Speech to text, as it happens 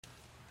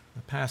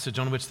The passage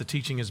on which the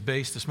teaching is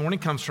based this morning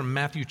comes from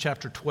Matthew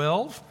chapter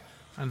 12.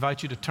 I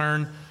invite you to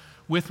turn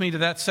with me to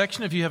that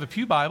section. If you have a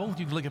pew Bible,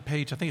 you can look at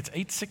page, I think it's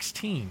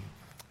 816.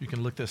 You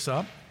can look this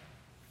up.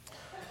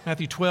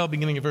 Matthew 12,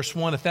 beginning at verse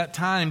 1. At that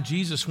time,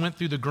 Jesus went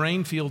through the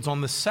grain fields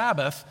on the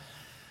Sabbath.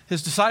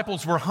 His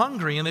disciples were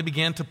hungry, and they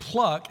began to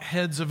pluck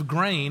heads of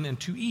grain and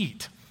to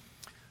eat.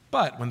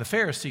 But when the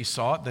Pharisees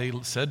saw it, they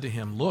said to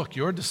him, "Look,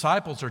 your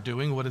disciples are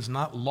doing what is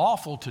not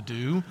lawful to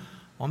do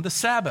on the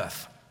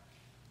Sabbath."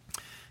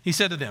 He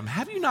said to them,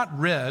 "Have you not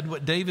read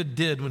what David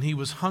did when he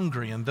was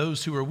hungry and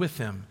those who were with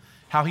him,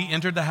 how he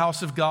entered the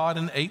house of God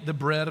and ate the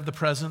bread of the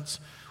presence,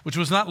 which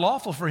was not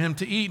lawful for him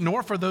to eat,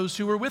 nor for those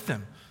who were with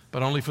him,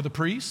 but only for the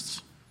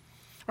priests?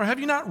 Or have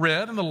you not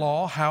read in the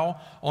law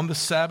how on the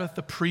Sabbath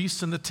the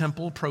priests in the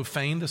temple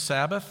profane the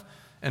Sabbath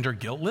and are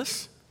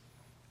guiltless?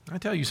 I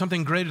tell you,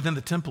 something greater than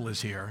the temple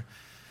is here.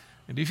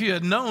 And if you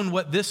had known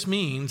what this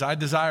means, I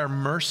desire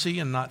mercy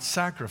and not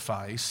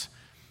sacrifice,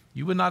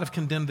 you would not have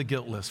condemned the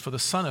guiltless, for the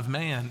Son of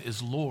Man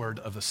is Lord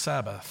of the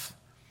Sabbath."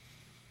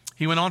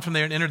 He went on from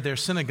there and entered their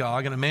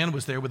synagogue, and a man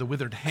was there with a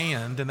withered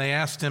hand, and they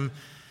asked him,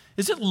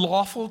 "Is it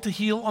lawful to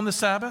heal on the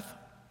Sabbath?"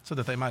 so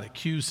that they might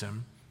accuse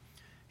him.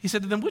 He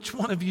said to them, "Which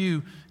one of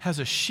you has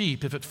a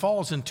sheep, if it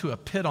falls into a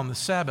pit on the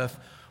Sabbath,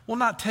 will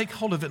not take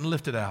hold of it and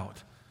lift it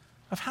out?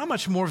 Of how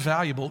much more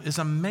valuable is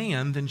a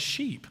man than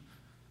sheep?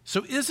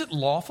 So is it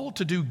lawful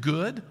to do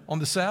good on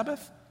the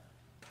Sabbath?"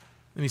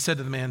 And he said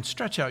to the man,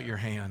 "Stretch out your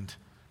hand."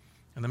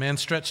 And the man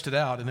stretched it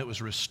out, and it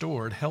was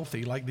restored,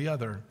 healthy like the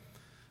other.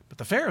 But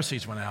the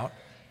Pharisees went out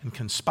and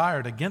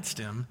conspired against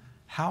him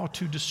how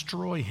to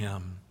destroy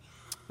him.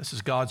 This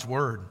is God's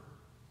word.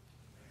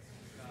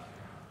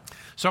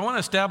 So I want to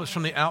establish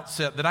from the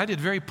outset that I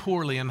did very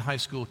poorly in high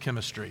school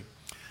chemistry.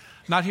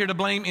 Not here to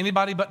blame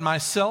anybody but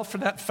myself for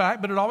that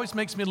fact, but it always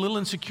makes me a little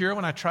insecure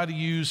when I try to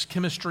use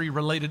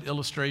chemistry-related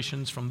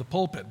illustrations from the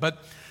pulpit.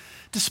 But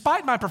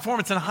despite my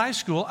performance in high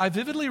school, I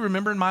vividly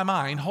remember in my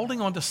mind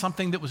holding on to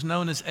something that was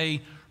known as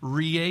a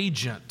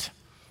reagent.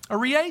 A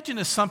reagent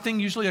is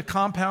something, usually a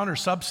compound or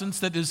substance,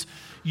 that is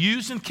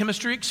used in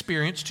chemistry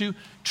experience to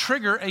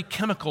trigger a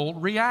chemical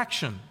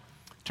reaction.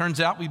 Turns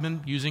out we've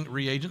been using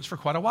reagents for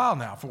quite a while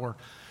now. For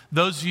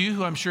those of you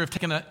who I'm sure have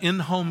taken an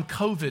in-home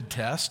COVID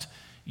test,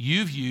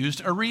 you've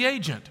used a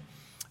reagent.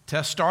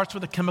 Test starts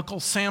with a chemical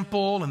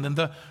sample, and then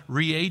the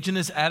reagent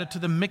is added to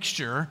the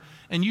mixture,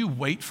 and you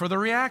wait for the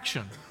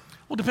reaction.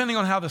 Well, depending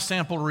on how the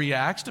sample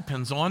reacts,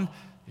 depends on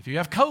if you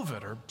have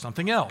COVID or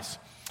something else.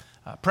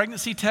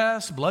 Pregnancy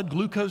tests, blood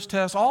glucose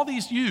tests, all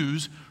these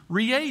use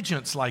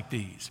reagents like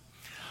these.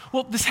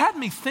 Well, this had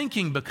me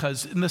thinking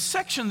because in the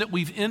section that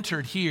we've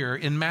entered here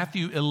in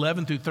Matthew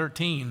 11 through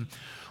 13,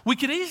 we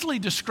could easily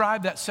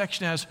describe that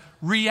section as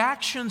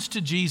reactions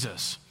to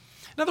Jesus.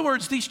 In other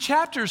words, these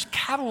chapters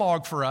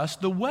catalog for us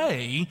the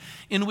way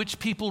in which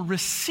people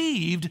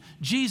received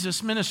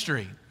Jesus'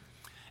 ministry.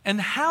 And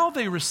how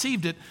they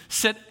received it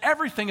said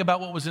everything about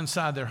what was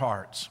inside their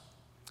hearts.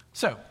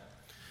 So,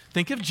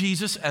 think of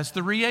Jesus as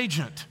the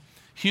reagent,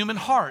 human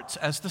hearts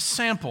as the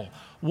sample.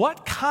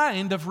 What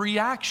kind of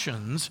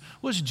reactions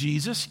was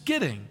Jesus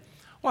getting?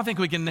 Well, I think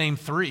we can name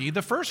three.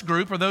 The first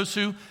group are those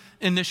who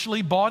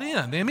initially bought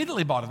in. They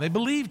immediately bought him. They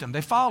believed him.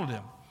 They followed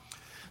him.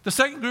 The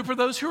second group are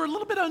those who are a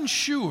little bit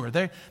unsure.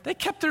 They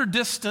kept their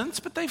distance,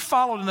 but they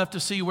followed enough to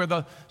see where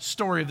the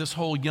story of this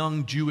whole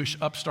young Jewish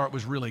upstart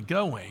was really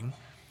going.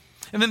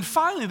 And then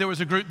finally, there was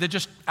a group that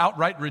just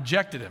outright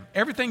rejected him.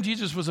 Everything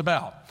Jesus was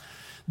about.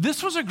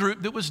 This was a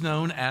group that was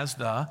known as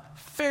the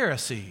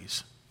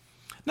Pharisees.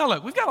 Now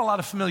look, we've got a lot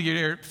of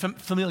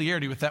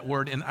familiarity with that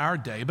word in our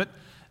day, but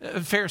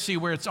Pharisee,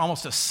 where it's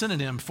almost a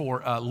synonym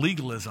for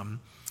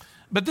legalism.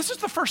 But this is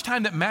the first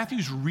time that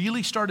Matthew's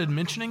really started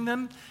mentioning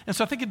them, and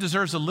so I think it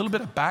deserves a little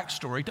bit of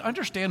backstory to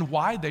understand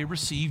why they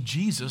received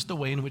Jesus the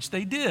way in which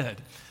they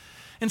did.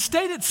 And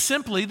stated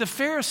simply, the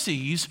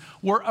Pharisees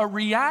were a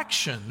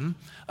reaction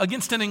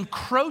against an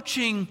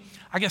encroaching,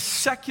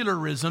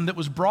 secularism that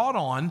was brought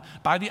on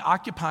by the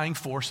occupying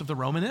force of the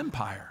Roman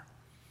Empire.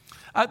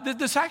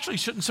 This actually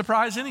shouldn't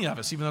surprise any of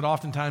us, even though it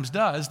oftentimes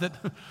does, that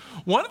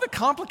one of the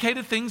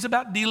complicated things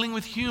about dealing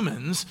with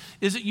humans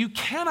is that you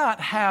cannot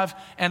have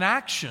an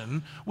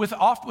action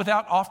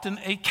without often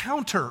a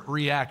counter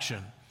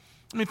reaction.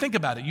 I mean, think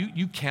about it.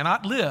 You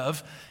cannot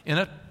live in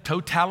a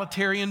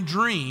totalitarian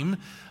dream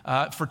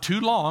for too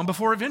long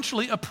before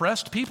eventually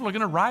oppressed people are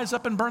going to rise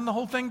up and burn the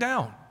whole thing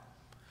down.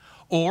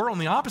 Or on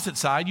the opposite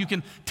side, you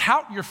can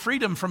tout your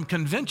freedom from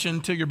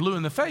convention till you're blue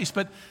in the face,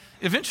 but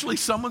eventually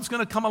someone's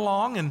going to come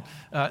along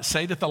and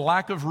say that the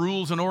lack of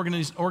rules and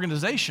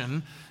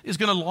organization is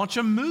going to launch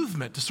a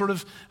movement to sort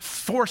of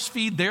force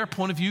feed their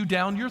point of view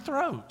down your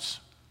throats.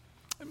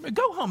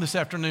 Go home this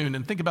afternoon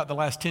and think about the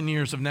last 10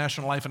 years of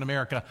national life in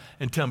America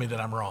and tell me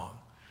that I'm wrong.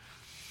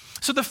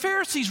 So the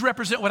Pharisees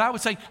represent what I would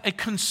say a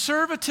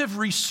conservative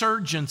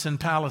resurgence in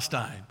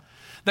Palestine.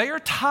 They are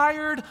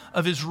tired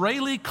of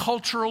Israeli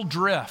cultural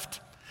drift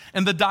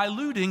and the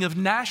diluting of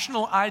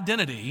national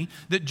identity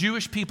that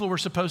Jewish people were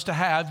supposed to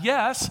have,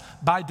 yes,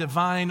 by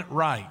divine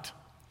right.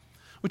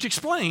 which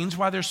explains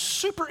why they're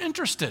super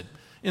interested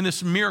in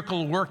this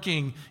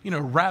miracle-working,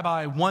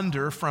 rabbi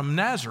wonder from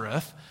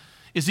Nazareth.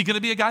 Is he going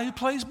to be a guy who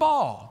plays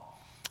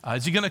ball?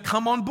 Is he going to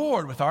come on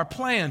board with our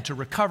plan to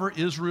recover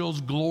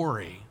Israel's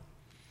glory?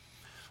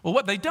 Well,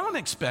 what they don't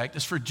expect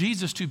is for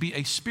Jesus to be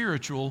a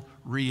spiritual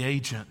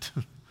reagent.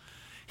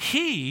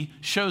 He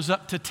shows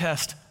up to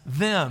test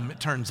them, it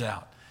turns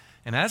out.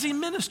 And as he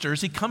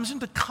ministers, he comes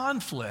into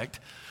conflict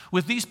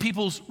with these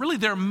people's, really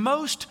their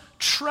most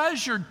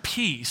treasured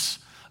piece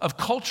of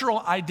cultural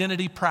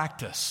identity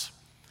practice.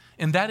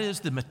 And that is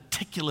the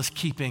meticulous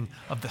keeping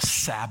of the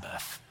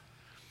Sabbath.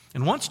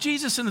 And once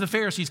Jesus and the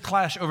Pharisees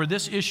clash over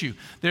this issue,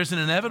 there's an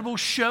inevitable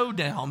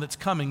showdown that's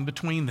coming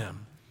between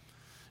them.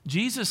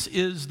 Jesus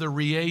is the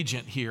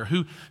reagent here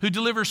who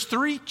delivers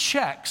 3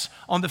 checks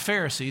on the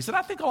Pharisees that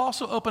I think will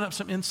also open up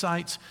some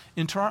insights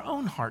into our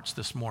own hearts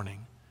this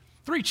morning.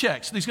 3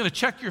 checks. He's going to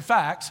check your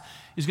facts.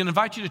 He's going to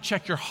invite you to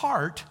check your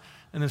heart.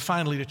 And then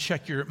finally, to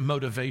check your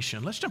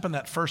motivation. Let's jump on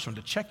that first one,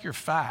 to check your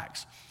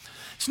facts.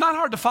 It's not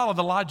hard to follow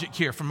the logic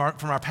here from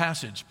our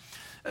passage.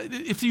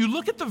 If you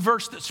look at the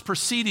verse that's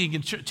preceding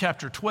in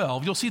chapter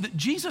 12, you'll see that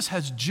Jesus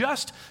has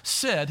just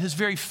said his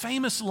very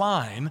famous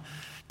line,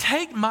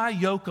 "Take my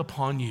yoke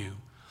upon you.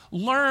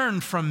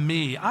 Learn from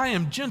me. I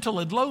am gentle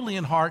and lowly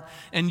in heart,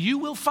 and you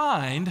will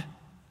find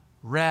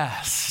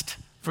rest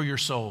for your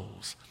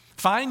souls."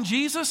 Find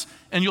Jesus,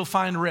 and you'll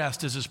find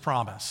rest, is his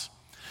promise.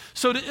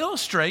 So to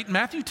illustrate,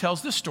 Matthew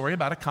tells this story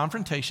about a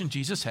confrontation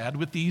Jesus had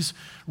with these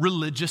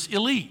religious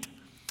elite.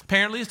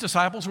 Apparently, his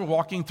disciples were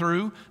walking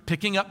through,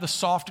 picking up the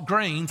soft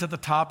grains at the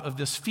top of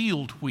this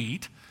field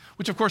wheat,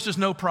 which of course is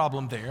no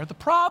problem there. The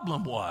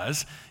problem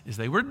is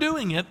they were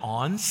doing it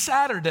on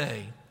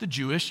Saturday, the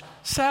Jewish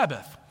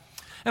Sabbath.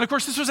 And of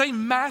course, this was a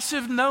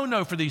massive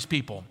no-no for these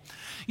people.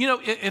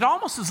 It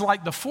almost is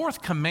like the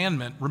 4th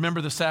commandment,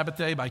 remember the Sabbath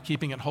day by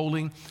keeping it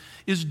holy,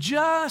 is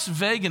just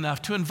vague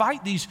enough to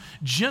invite these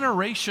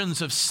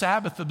generations of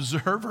Sabbath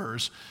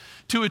observers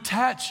to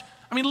attach,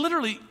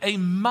 literally a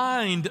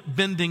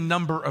mind-bending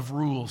number of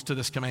rules to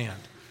this command.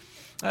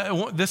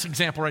 This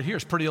example right here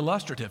is pretty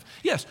illustrative.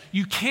 Yes,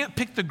 you can't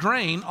pick the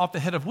grain off the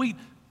head of wheat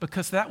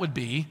because that would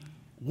be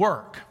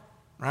work,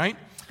 right?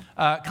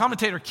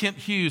 Commentator Kent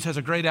Hughes has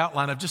a great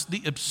outline of just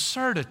the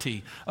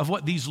absurdity of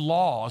what these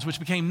laws, which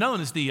became known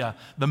as the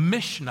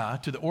Mishnah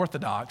to the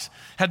Orthodox,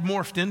 had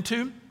morphed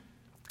into.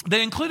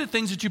 They included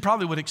things that you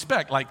probably would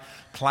expect, like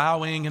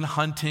plowing and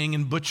hunting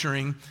and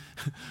butchering,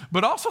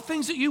 but also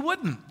things that you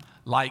wouldn't,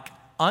 like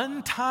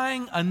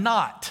untying a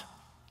knot.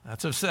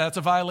 That's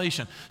a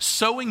violation.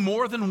 Sewing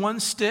more than 1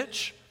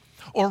 stitch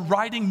or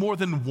writing more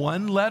than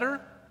 1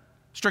 letter,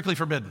 strictly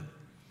forbidden.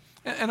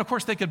 And of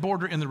course, they could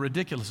border in the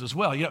ridiculous as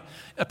well.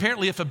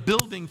 Apparently, if a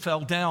building fell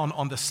down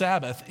on the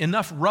Sabbath,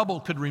 enough rubble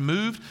could be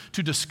removed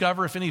to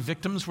discover if any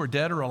victims were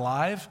dead or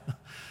alive.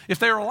 If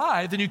they were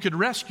alive, then you could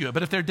rescue it.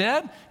 But if they're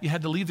dead, you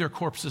had to leave their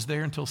corpses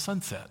there until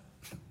sunset.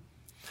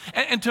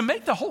 And to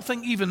make the whole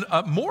thing even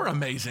more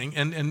amazing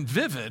and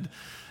vivid,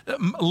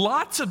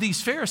 lots of these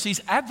Pharisees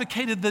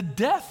advocated the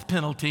death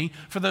penalty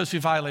for those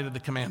who violated the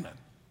commandment.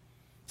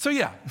 So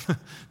yeah,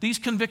 these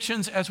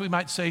convictions, as we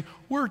might say,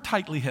 were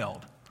tightly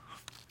held.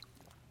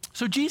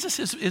 So Jesus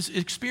is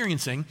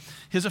experiencing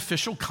his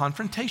official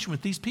confrontation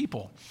with these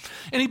people.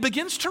 And he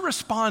begins to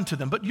respond to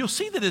them. But you'll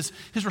see that his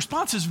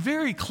response is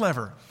very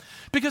clever,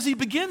 because he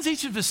begins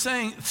each of his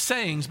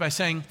sayings by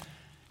saying,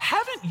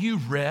 "Haven't you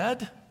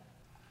read?"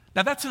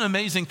 Now that's an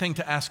amazing thing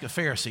to ask a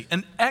Pharisee,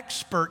 an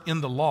expert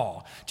in the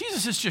law.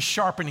 Jesus is just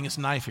sharpening his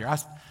knife here.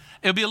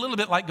 It would be a little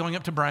bit like going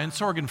up to Brian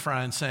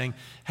Sorgenfrey and saying,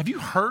 "Have you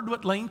heard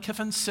what Lane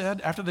Kiffin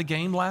said after the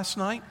game last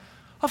night?"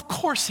 Of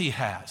course he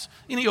has.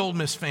 Any Ole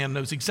Miss fan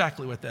knows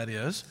exactly what that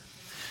is.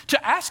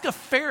 To ask a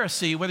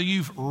Pharisee whether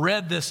you've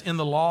read this in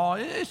the law,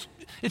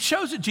 it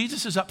shows that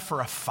Jesus is up for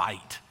a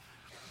fight.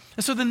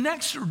 And so the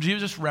next,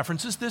 Jesus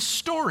references this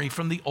story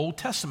from the Old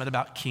Testament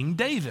about King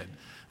David.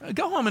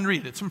 Go home and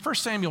read it. It's from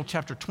 1 Samuel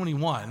chapter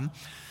 21.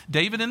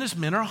 David and his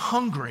men are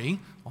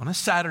hungry on a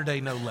Saturday,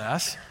 no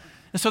less.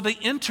 And so they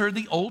enter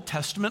the Old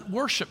Testament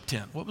worship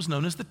tent, what was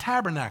known as the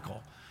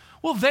tabernacle.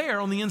 Well, there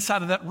on the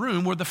inside of that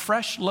room were the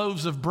fresh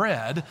loaves of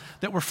bread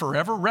that were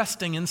forever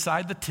resting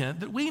inside the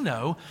tent that we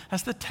know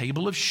as the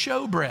table of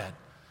showbread.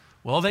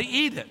 Well, they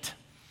eat it.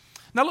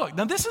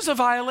 Now this is a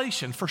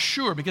violation for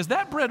sure, because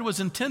that bread was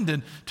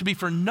intended to be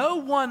for no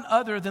one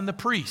other than the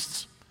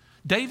priests.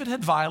 David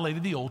had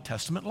violated the Old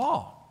Testament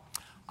law.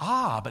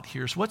 But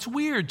here's what's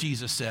weird,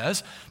 Jesus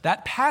says.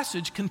 That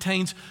passage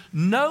contains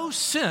no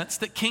sense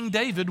that King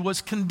David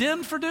was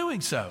condemned for doing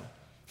so.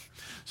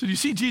 So do you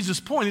see Jesus'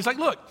 point? He's like,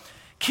 look,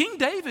 King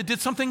David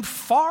did something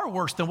far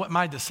worse than what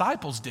my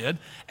disciples did,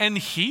 and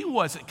he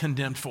wasn't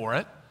condemned for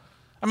it.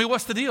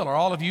 What's the deal? Are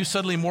all of you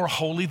suddenly more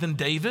holy than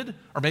David,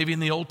 or maybe in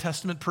the Old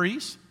Testament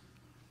priests?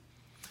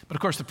 But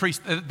of course, the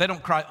priests, they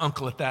don't cry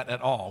uncle at that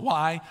at all.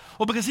 Why?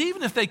 Well, because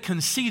even if they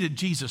conceded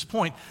Jesus'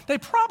 point, they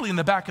probably in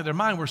the back of their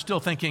mind were still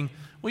thinking,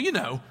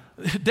 well,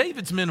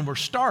 David's men were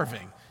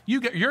starving.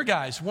 Your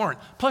guys weren't.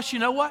 Plus, you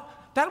know what?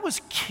 That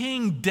was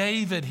King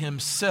David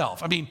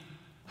himself.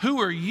 Who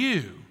are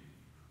you?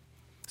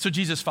 So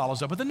Jesus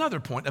follows up with another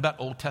point about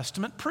Old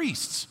Testament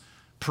priests.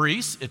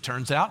 Priests, it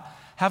turns out,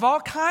 have all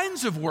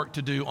kinds of work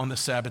to do on the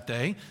Sabbath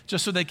day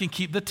just so they can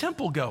keep the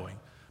temple going.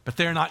 But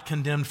they're not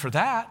condemned for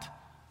that.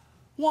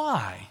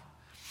 Why?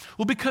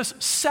 Well, because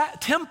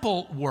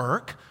temple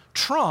work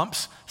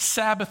trumps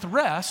Sabbath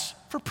rest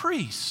for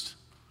priests.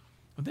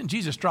 But then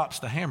Jesus drops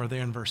the hammer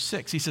there in verse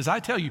 6. He says, I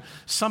tell you,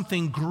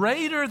 something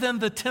greater than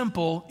the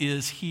temple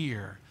is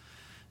here.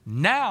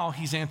 Now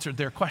he's answered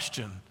their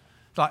question.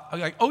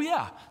 Like, oh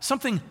yeah,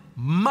 something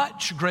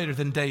much greater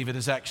than David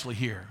is actually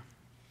here.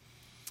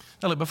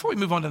 Now look, before we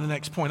move on to the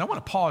next point, I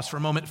want to pause for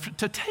a moment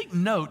to take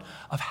note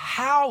of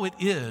how it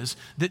is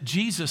that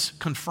Jesus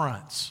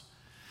confronts.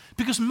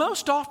 Because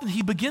most often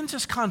he begins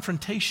his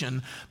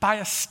confrontation by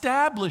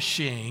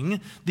establishing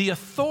the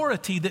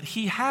authority that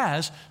he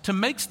has to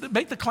make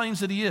the claims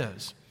that he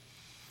is.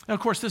 And of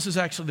course, this is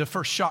actually the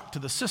first shock to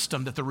the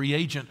system that the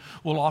reagent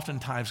will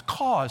oftentimes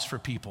cause for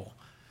people.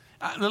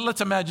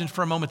 Let's imagine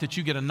for a moment that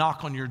you get a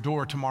knock on your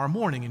door tomorrow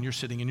morning and you're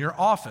sitting in your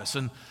office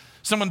and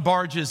someone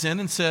barges in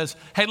and says,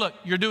 hey, look,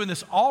 you're doing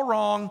this all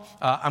wrong.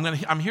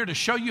 I'm here to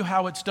show you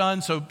how it's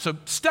done, so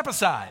step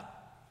aside.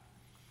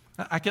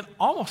 I can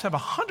almost have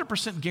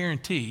 100%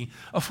 guarantee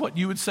of what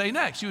you would say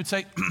next. You would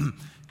say,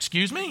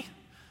 excuse me?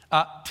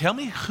 Tell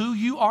me who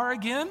you are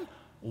again?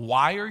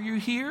 Why are you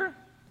here?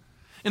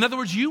 In other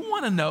words, you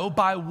want to know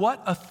by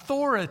what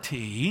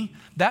authority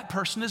that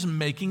person is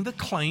making the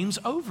claims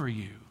over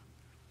you.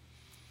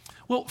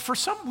 Well, for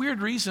some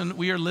weird reason,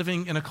 we are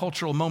living in a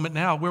cultural moment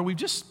now where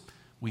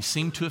we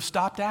seem to have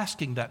stopped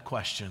asking that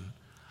question.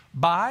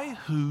 By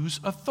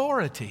whose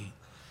authority?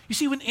 You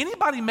see, when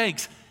anybody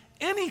makes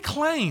any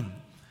claim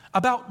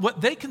about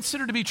what they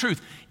consider to be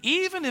truth,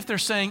 even if they're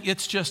saying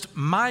it's just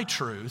my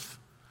truth,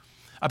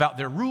 about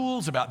their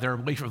rules, about their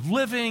way of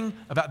living,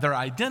 about their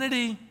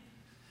identity,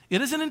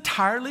 it is an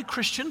entirely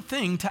Christian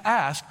thing to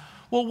ask,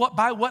 well,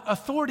 by what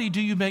authority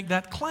do you make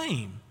that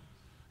claim?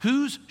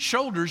 Whose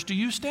shoulders do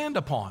you stand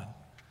upon?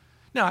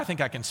 Now, I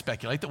think I can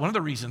speculate that one of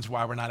the reasons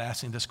why we're not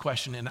asking this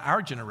question in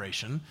our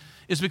generation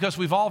is because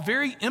we've all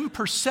very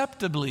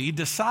imperceptibly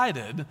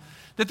decided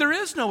that there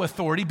is no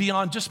authority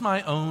beyond just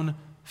my own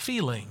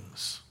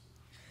feelings.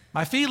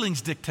 My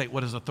feelings dictate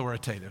what is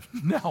authoritative.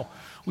 No,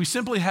 we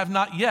simply have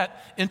not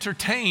yet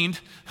entertained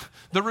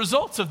the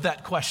results of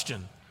that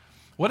question.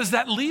 What does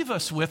that leave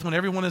us with when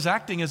everyone is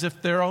acting as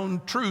if their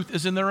own truth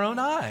is in their own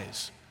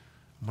eyes?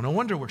 Well, no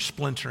wonder we're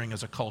splintering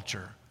as a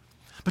culture.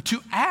 But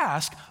to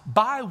ask,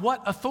 by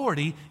what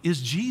authority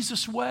is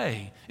Jesus'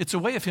 way? It's a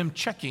way of him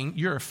checking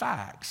your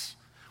facts.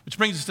 Which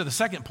brings us to the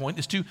second point,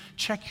 is to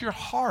check your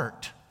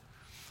heart.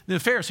 The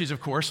Pharisees,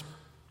 of course,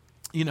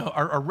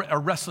 are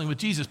wrestling with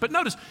Jesus. But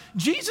notice,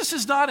 Jesus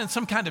is not in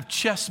some kind of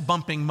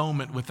chest-bumping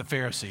moment with the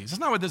Pharisees. That's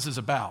not what this is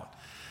about.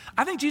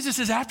 I think Jesus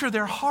is after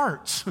their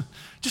hearts,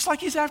 just like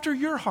he's after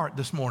your heart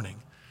this morning.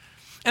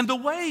 And the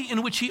way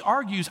in which he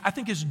argues, I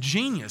think, is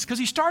genius, because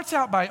he starts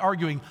out by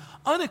arguing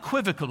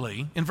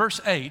unequivocally in verse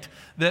 8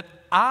 that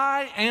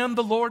I am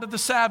the Lord of the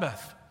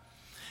Sabbath.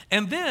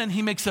 And then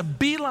he makes a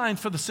beeline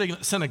for the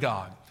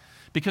synagogue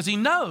because he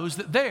knows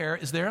that there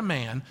is a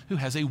man who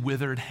has a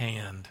withered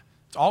hand.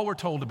 It's all we're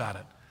told about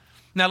it.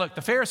 Now look,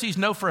 the Pharisees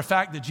know for a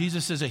fact that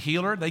Jesus is a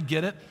healer. They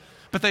get it.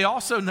 But they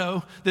also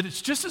know that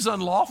it's just as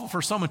unlawful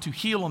for someone to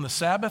heal on the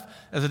Sabbath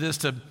as it is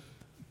to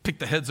pick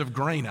the heads of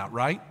grain out,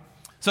 right?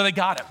 So they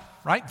got it.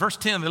 Right? Verse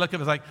 10, they look at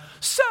it like,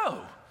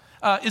 so,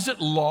 is it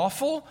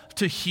lawful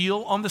to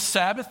heal on the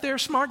Sabbath there,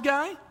 smart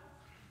guy?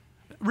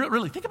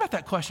 Really, think about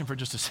that question for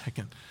just a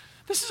second.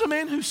 This is a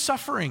man who's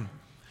suffering.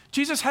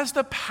 Jesus has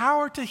the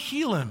power to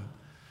heal him.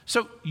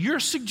 So you're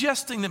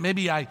suggesting that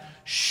maybe I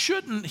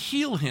shouldn't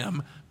heal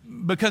him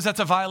because that's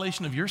a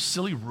violation of your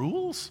silly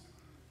rules?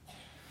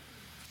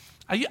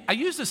 I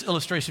use this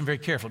illustration very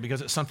carefully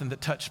because it's something that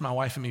touched my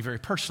wife and me very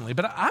personally.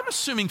 But I'm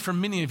assuming for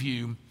many of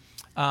you,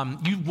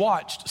 you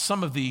watched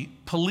some of the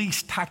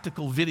police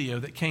tactical video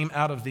that came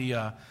out of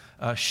the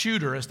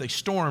shooter as they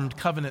stormed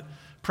Covenant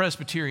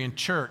Presbyterian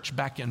Church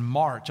back in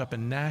March up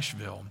in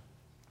Nashville.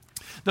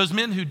 Those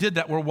men who did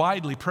that were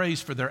widely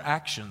praised for their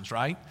actions,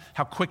 right?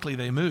 How quickly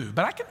they moved.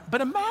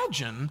 But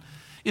imagine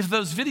if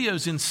those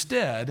videos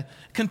instead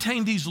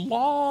contained these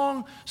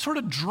long, sort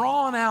of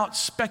drawn-out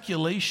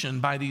speculation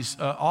by these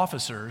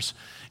officers,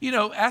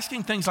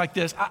 asking things like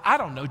this. I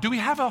don't know. Do we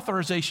have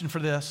authorization for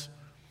this?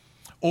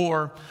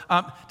 Or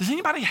does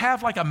anybody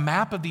have like a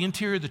map of the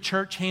interior of the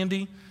church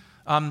handy?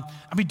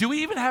 Do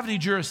we even have any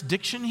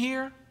jurisdiction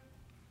here?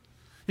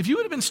 If you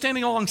would have been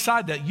standing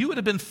alongside that, you would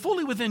have been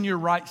fully within your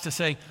rights to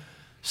say,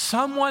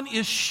 someone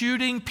is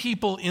shooting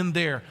people in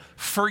there.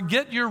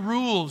 Forget your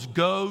rules.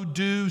 Go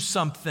do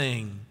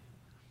something.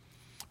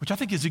 Which I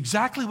think is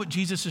exactly what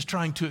Jesus is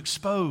trying to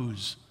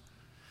expose.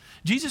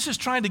 Jesus is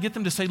trying to get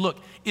them to say, look,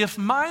 if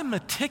my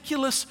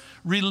meticulous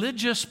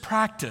religious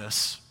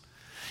practice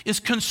is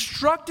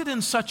constructed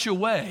in such a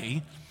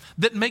way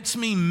that makes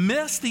me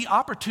miss the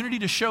opportunity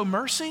to show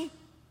mercy,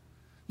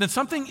 then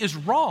something is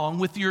wrong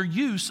with your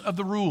use of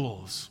the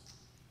rules.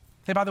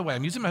 Hey, by the way,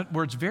 I'm using my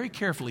words very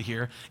carefully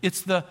here.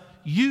 It's the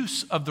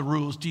use of the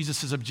rules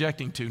Jesus is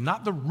objecting to,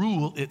 not the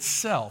rule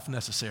itself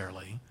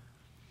necessarily.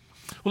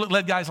 Well, it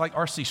led guys like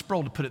R.C.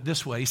 Sproul to put it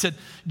this way. He said,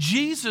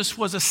 Jesus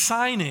was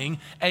assigning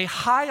a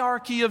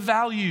hierarchy of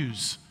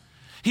values.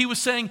 He was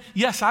saying,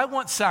 yes, I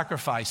want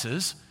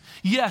sacrifices.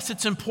 Yes,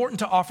 it's important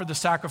to offer the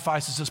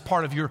sacrifices as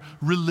part of your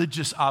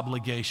religious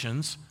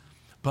obligations.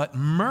 But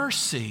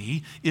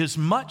mercy is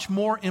much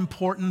more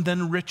important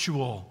than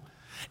ritual.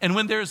 And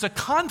when there's a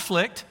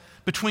conflict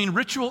between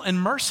ritual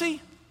and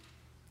mercy,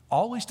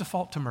 always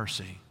default to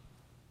mercy.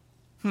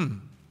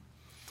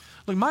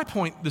 Look, my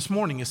point this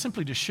morning is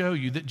simply to show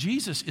you that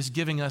Jesus is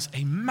giving us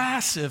a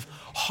massive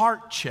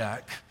heart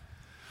check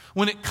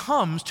when it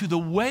comes to the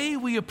way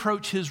we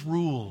approach his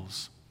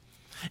rules.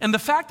 And the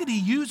fact that he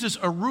uses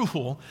a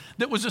rule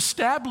that was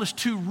established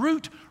to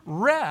root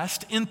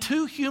rest in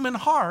two human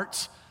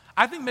hearts,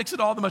 I think makes it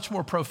all the much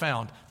more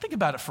profound. Think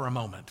about it for a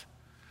moment.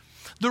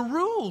 The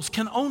rules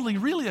can only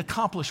really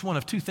accomplish one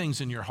of two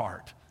things in your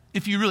heart,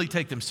 if you really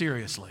take them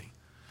seriously.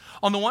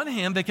 On the one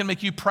hand, they can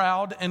make you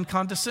proud and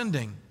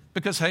condescending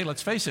because, hey,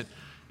 let's face it,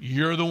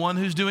 you're the one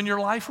who's doing your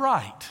life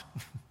right.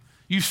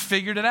 You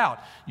figured it out.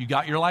 You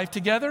got your life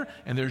together,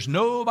 and there's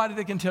nobody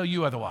that can tell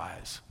you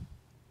otherwise.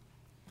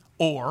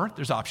 Or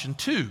there's option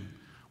two,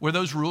 where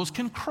those rules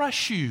can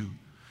crush you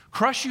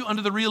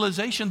under the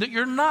realization that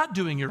you're not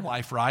doing your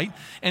life right,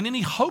 and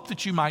any hope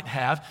that you might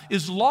have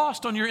is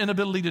lost on your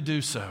inability to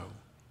do so.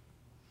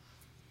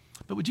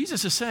 But what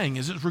Jesus is saying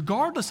is that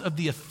regardless of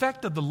the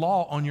effect of the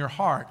law on your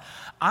heart,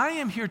 I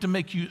am here to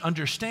make you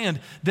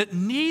understand that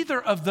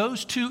neither of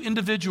those two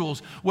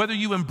individuals, whether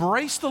you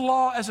embrace the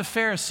law as a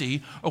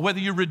Pharisee or whether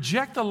you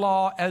reject the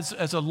law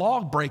as a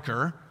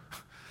lawbreaker,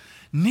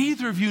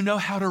 neither of you know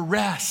how to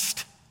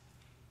rest.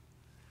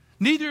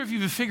 Neither of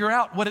you figure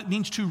out what it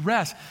means to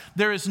rest.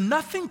 There is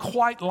nothing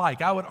quite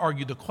like, I would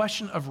argue, the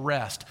question of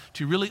rest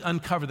to really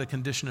uncover the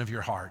condition of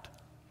your heart.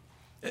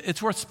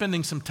 It's worth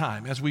spending some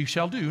time, as we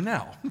shall do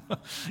now,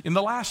 in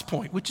the last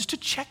point, which is to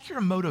check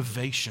your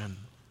motivation.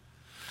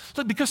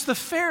 Look, because the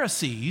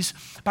Pharisees,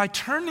 by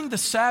turning the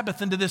Sabbath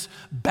into this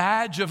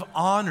badge of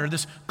honor,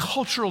 this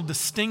cultural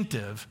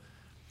distinctive,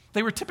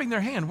 they were tipping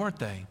their hand, weren't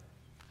they,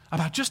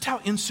 about just how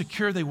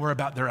insecure they were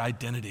about their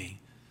identity.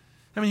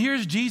 I mean,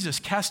 here's Jesus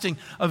casting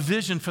a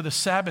vision for the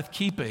Sabbath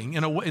keeping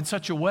in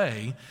such a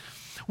way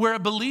where a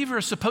believer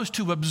is supposed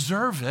to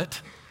observe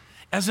it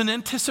as an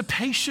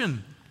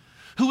anticipation,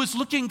 who is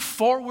looking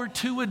forward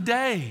to a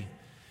day.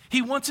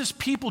 He wants his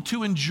people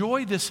to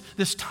enjoy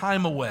this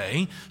time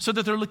away so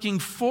that they're looking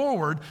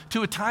forward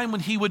to a time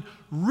when he would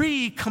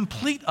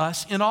re-complete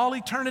us in all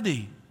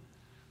eternity.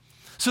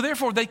 So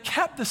therefore, they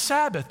kept the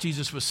Sabbath,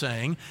 Jesus was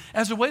saying,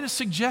 as a way to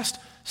suggest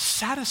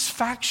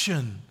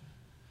satisfaction,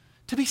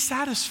 to be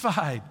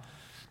satisfied,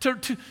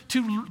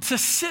 to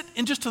sit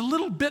in just a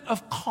little bit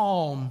of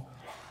calm,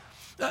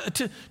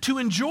 to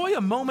enjoy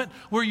a moment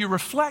where you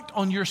reflect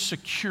on your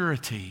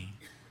security,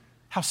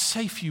 how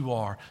safe you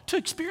are, to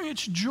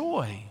experience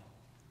joy.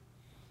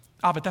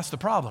 But that's the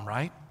problem,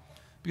 right?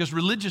 Because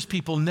religious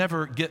people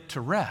never get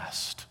to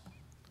rest.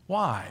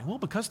 Why? Well,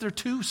 because they're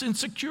too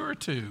insecure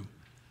to.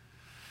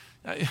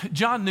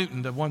 John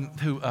Newton, the one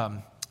who,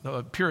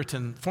 the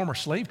Puritan former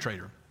slave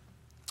trader,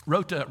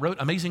 wrote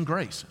Amazing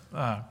Grace.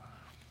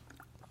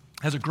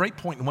 Has a great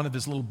point in one of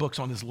his little books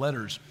on his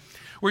letters,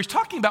 where he's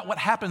talking about what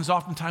happens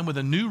oftentimes with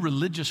a new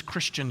religious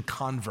Christian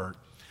convert.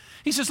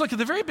 He says, look, at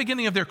the very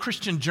beginning of their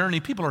Christian journey,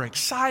 people are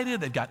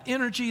excited, they've got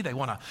energy, they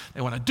want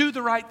to do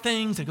the right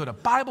things, they go to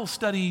Bible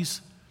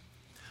studies.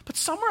 But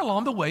somewhere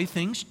along the way,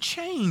 things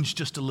change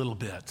just a little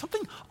bit.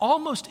 Something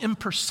almost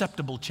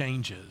imperceptible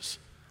changes.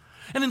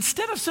 And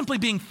instead of simply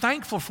being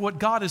thankful for what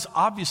God is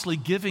obviously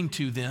giving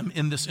to them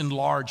in this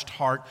enlarged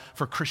heart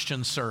for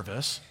Christian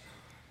service,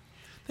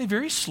 they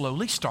very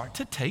slowly start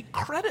to take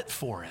credit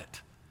for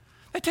it.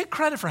 They take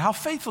credit for how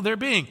faithful they're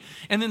being.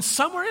 And then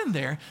somewhere in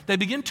there, they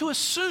begin to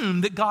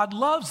assume that God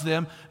loves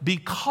them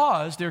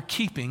because they're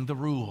keeping the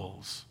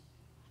rules.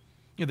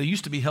 You know, they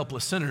used to be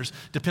helpless sinners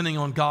depending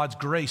on God's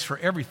grace for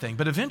everything.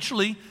 But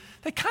eventually,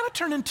 they kind of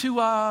turn into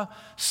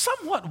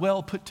somewhat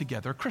well put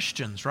together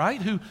Christians, right?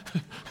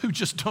 Who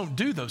just don't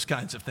do those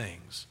kinds of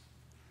things.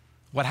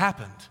 What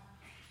happened?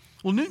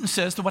 Well, Newton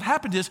says that what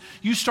happened is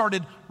you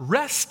started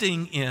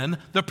resting in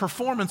the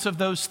performance of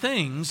those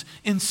things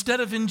instead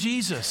of in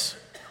Jesus.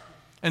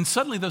 And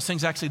suddenly those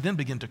things actually then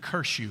begin to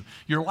curse you.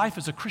 Your life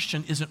as a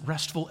Christian isn't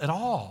restful at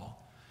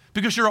all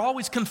because you're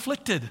always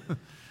conflicted.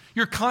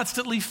 You're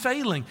constantly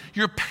failing.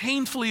 You're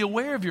painfully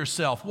aware of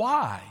yourself.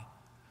 Why?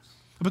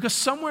 Because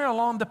somewhere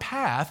along the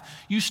path,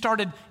 you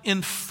started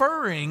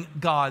inferring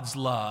God's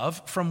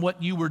love from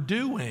what you were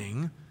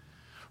doing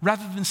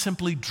rather than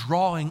simply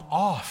drawing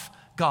off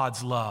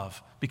God's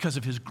love because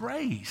of his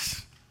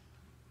grace.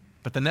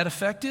 But the net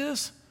effect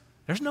is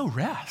there's no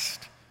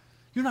rest.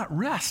 You're not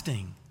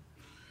resting.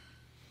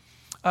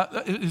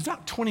 It was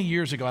about 20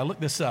 years ago, I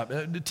looked this up.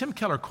 Tim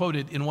Keller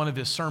quoted in one of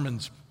his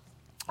sermons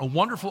a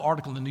wonderful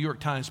article in the New York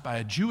Times by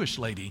a Jewish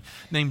lady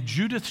named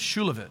Judith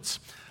Shulevitz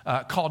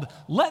called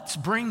 "Let's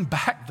Bring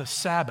Back the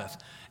Sabbath."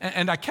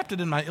 And I kept it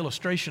in my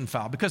illustration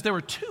file because there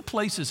were two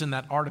places in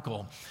that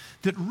article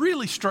that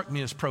really struck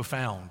me as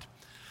profound.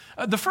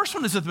 The first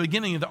one is at the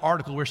beginning of the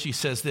article where she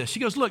says this. She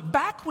goes, look,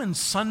 back when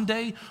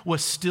Sunday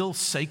was still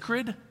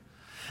sacred,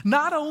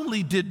 not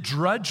only did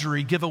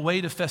drudgery give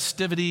way to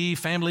festivity,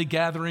 family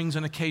gatherings,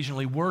 and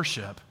occasionally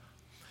worship,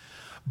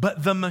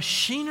 but the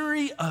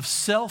machinery of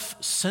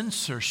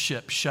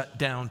self-censorship shut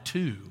down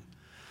too,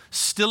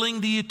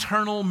 stilling the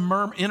eternal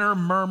inner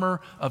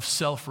murmur of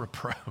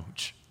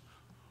self-reproach.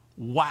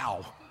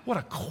 Wow, what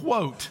a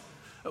quote.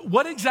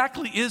 What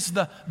exactly is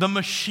the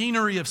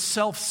machinery of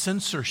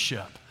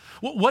self-censorship?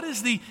 What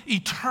is the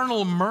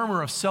eternal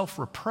murmur of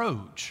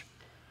self-reproach?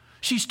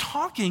 She's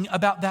talking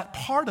about that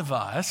part of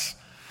us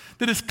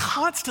that is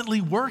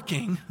constantly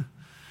working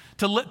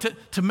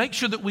to make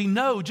sure that we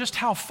know just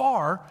how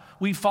far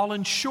we've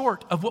fallen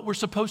short of what we're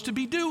supposed to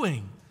be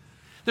doing.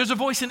 There's a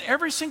voice in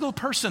every single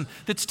person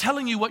that's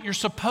telling you what you're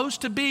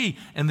supposed to be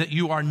and that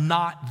you are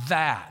not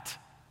that.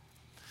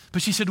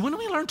 But she said, when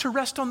we learn to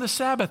rest on the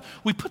Sabbath,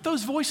 we put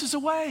those voices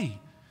away.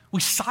 We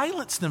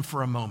silence them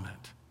for a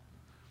moment.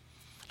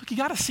 Look, you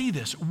got to see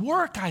this.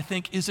 Work, I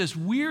think, is as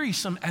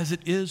wearisome as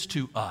it is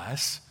to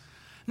us,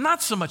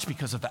 not so much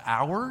because of the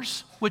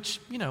hours, which,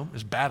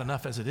 is bad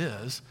enough as it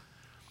is,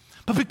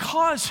 but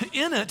because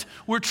in it,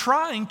 we're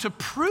trying to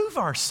prove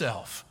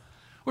ourselves.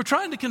 We're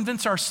trying to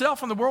convince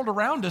ourselves and the world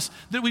around us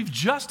that we've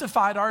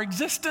justified our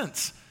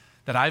existence,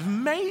 that I've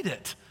made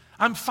it.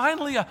 I'm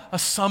finally a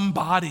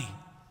somebody.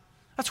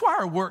 That's why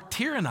our work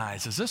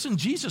tyrannizes us. And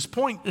Jesus'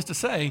 point is to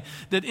say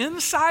that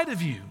inside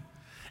of you,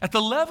 at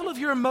the level of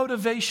your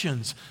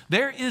motivations,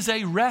 there is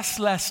a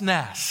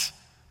restlessness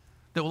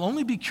that will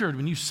only be cured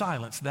when you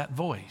silence that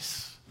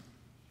voice.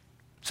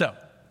 So,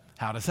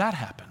 how does that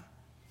happen?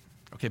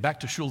 Okay, back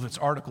to Schulevitz's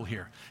article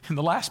here. In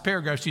the last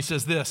paragraph, she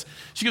says this.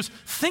 She goes,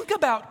 think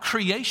about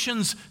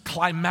creation's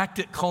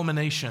climactic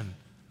culmination.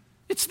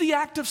 It's the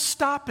act of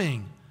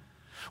stopping.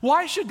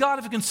 Why should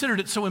God have considered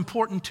it so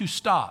important to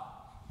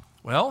stop?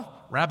 Well,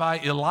 Rabbi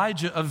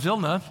Elijah of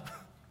Vilna,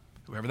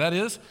 whoever that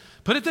is,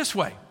 put it this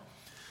way.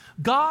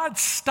 God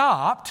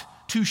stopped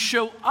to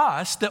show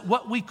us that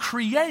what we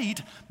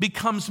create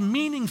becomes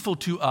meaningful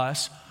to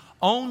us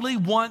only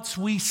once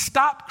we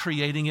stop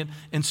creating it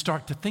and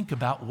start to think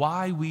about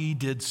why we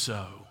did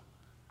so.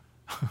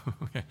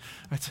 Okay.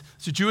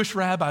 It's a Jewish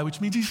rabbi, which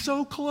means he's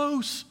so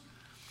close,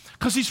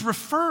 because he's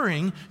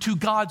referring to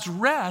God's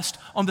rest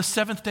on the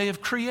seventh day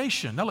of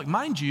creation. Now look,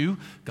 mind you,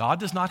 God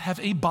does not have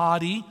a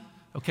body.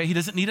 Okay, he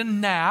doesn't need a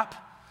nap.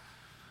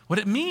 What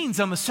it means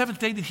on the seventh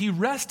day that he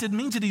rested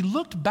means that he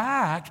looked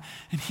back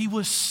and he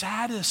was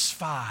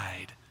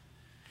satisfied.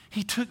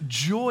 He took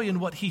joy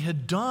in what he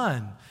had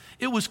done.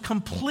 It was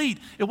complete.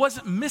 It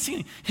wasn't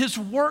missing. His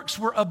works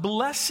were a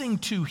blessing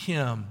to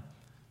him.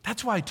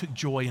 That's why he took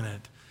joy in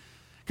it,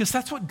 because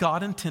that's what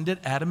God intended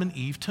Adam and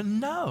Eve to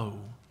know.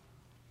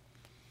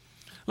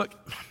 Look,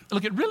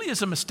 it really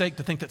is a mistake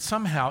to think that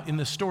somehow in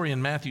this story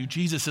in Matthew,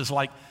 Jesus is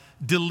like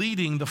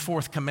deleting the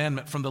fourth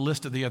commandment from the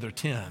list of the other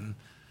 10.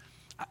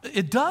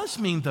 It does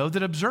mean, though,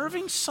 that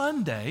observing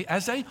Sunday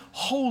as a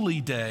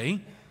holy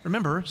day,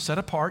 remember, set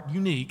apart,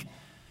 unique,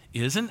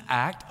 is an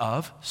act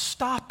of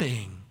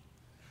stopping.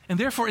 And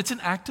therefore, it's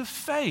an act of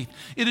faith.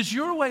 It is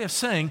your way of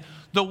saying,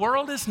 the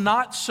world is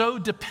not so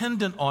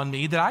dependent on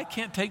me that I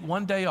can't take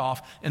one day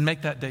off and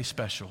make that day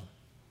special.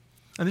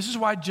 And this is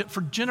why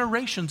for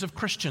generations of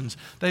Christians,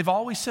 they've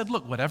always said,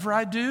 look, whatever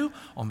I do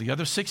on the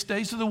other 6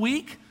 days of the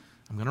week,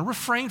 I'm going to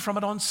refrain from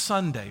it on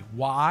Sunday.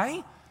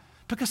 Why?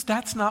 Because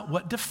that's not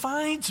what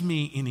defines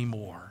me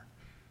anymore.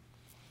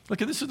 Look,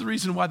 this is the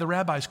reason why the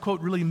rabbi's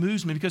quote really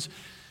moves me, because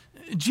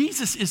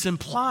Jesus is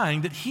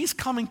implying that he's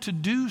coming to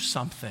do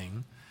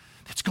something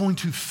that's going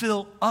to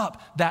fill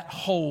up that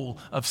hole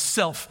of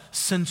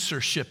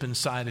self-censorship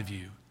inside of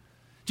you.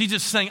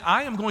 Jesus is saying,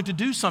 I am going to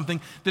do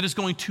something that is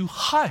going to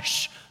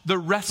hush the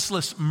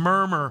restless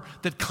murmur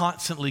that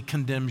constantly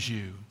condemns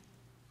you.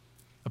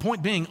 The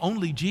point being,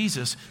 only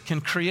Jesus can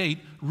create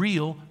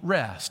real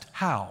rest.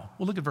 How?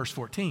 Well, look at verse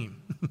 14.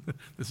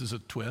 This is a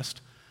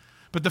twist.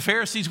 But the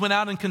Pharisees went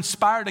out and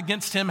conspired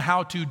against him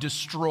how to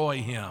destroy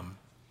him.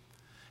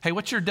 Hey,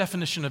 what's your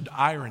definition of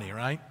irony,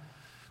 right?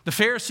 The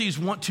Pharisees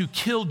want to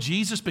kill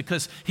Jesus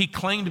because he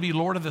claimed to be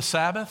Lord of the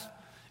Sabbath,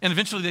 and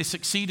eventually they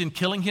succeed in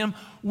killing him,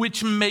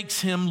 which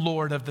makes him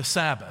Lord of the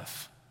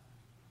Sabbath.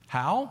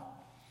 How?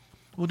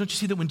 Well, don't you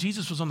see that when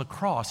Jesus was on the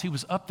cross, he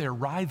was up there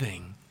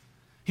writhing.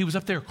 He was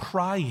up there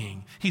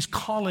crying. He's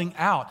calling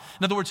out.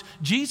 In other words,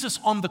 Jesus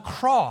on the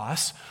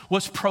cross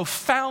was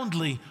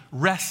profoundly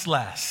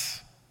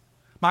restless.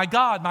 My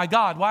God,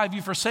 why have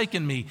you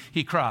forsaken me?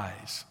 He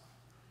cries.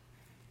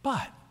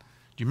 But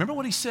do you remember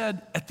what he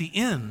said at the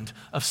end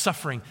of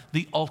suffering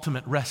the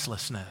ultimate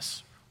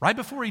restlessness? Right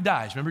before he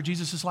dies, remember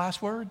Jesus'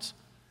 last words?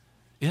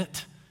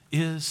 It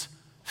is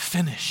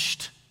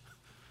finished.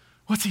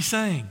 What's he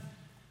saying?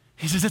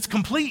 He says, it's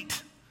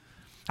complete.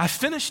 I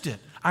finished it.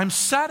 I'm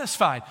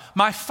satisfied.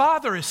 My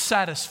Father is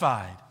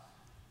satisfied.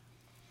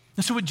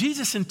 And so what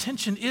Jesus'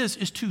 intention is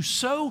to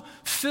so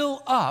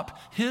fill up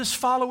his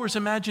followers'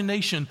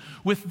 imagination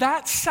with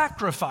that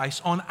sacrifice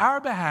on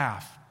our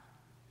behalf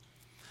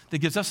that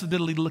gives us the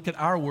ability to look at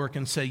our work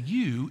and say,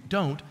 you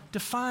don't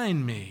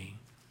define me.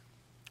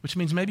 Which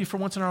means maybe for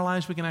once in our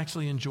lives we can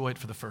actually enjoy it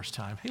for the first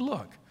time. Hey,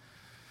 look,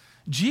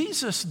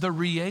 Jesus, the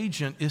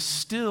reagent, is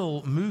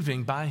still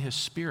moving by his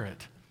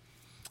Spirit.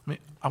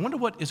 I wonder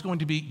what is going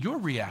to be your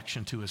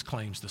reaction to his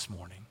claims this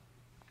morning.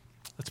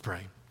 Let's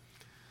pray.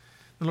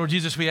 And Lord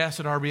Jesus, we ask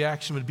that our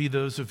reaction would be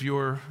those of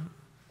your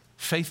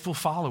faithful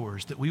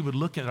followers, that we would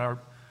look at our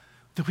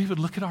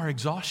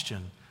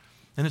exhaustion.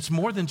 And it's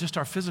more than just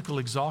our physical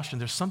exhaustion.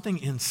 There's something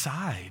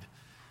inside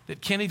that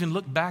can't even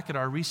look back at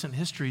our recent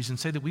histories and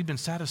say that we've been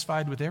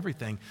satisfied with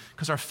everything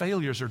because our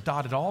failures are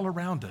dotted all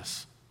around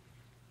us.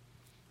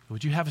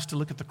 Would you have us to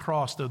look at the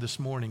cross, though, this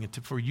morning, and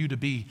for you to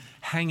be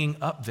hanging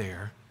up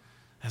there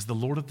as the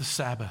Lord of the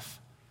Sabbath,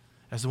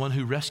 as the one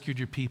who rescued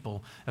your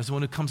people, as the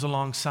one who comes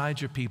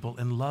alongside your people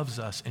and loves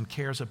us and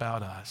cares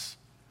about us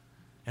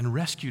and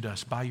rescued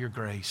us by your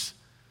grace,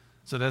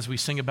 so that as we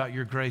sing about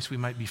your grace, we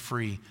might be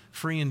free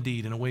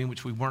indeed, in a way in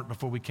which we weren't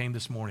before we came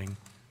this morning.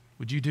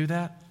 Would you do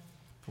that?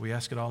 We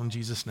ask it all in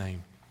Jesus'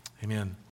 name. Amen.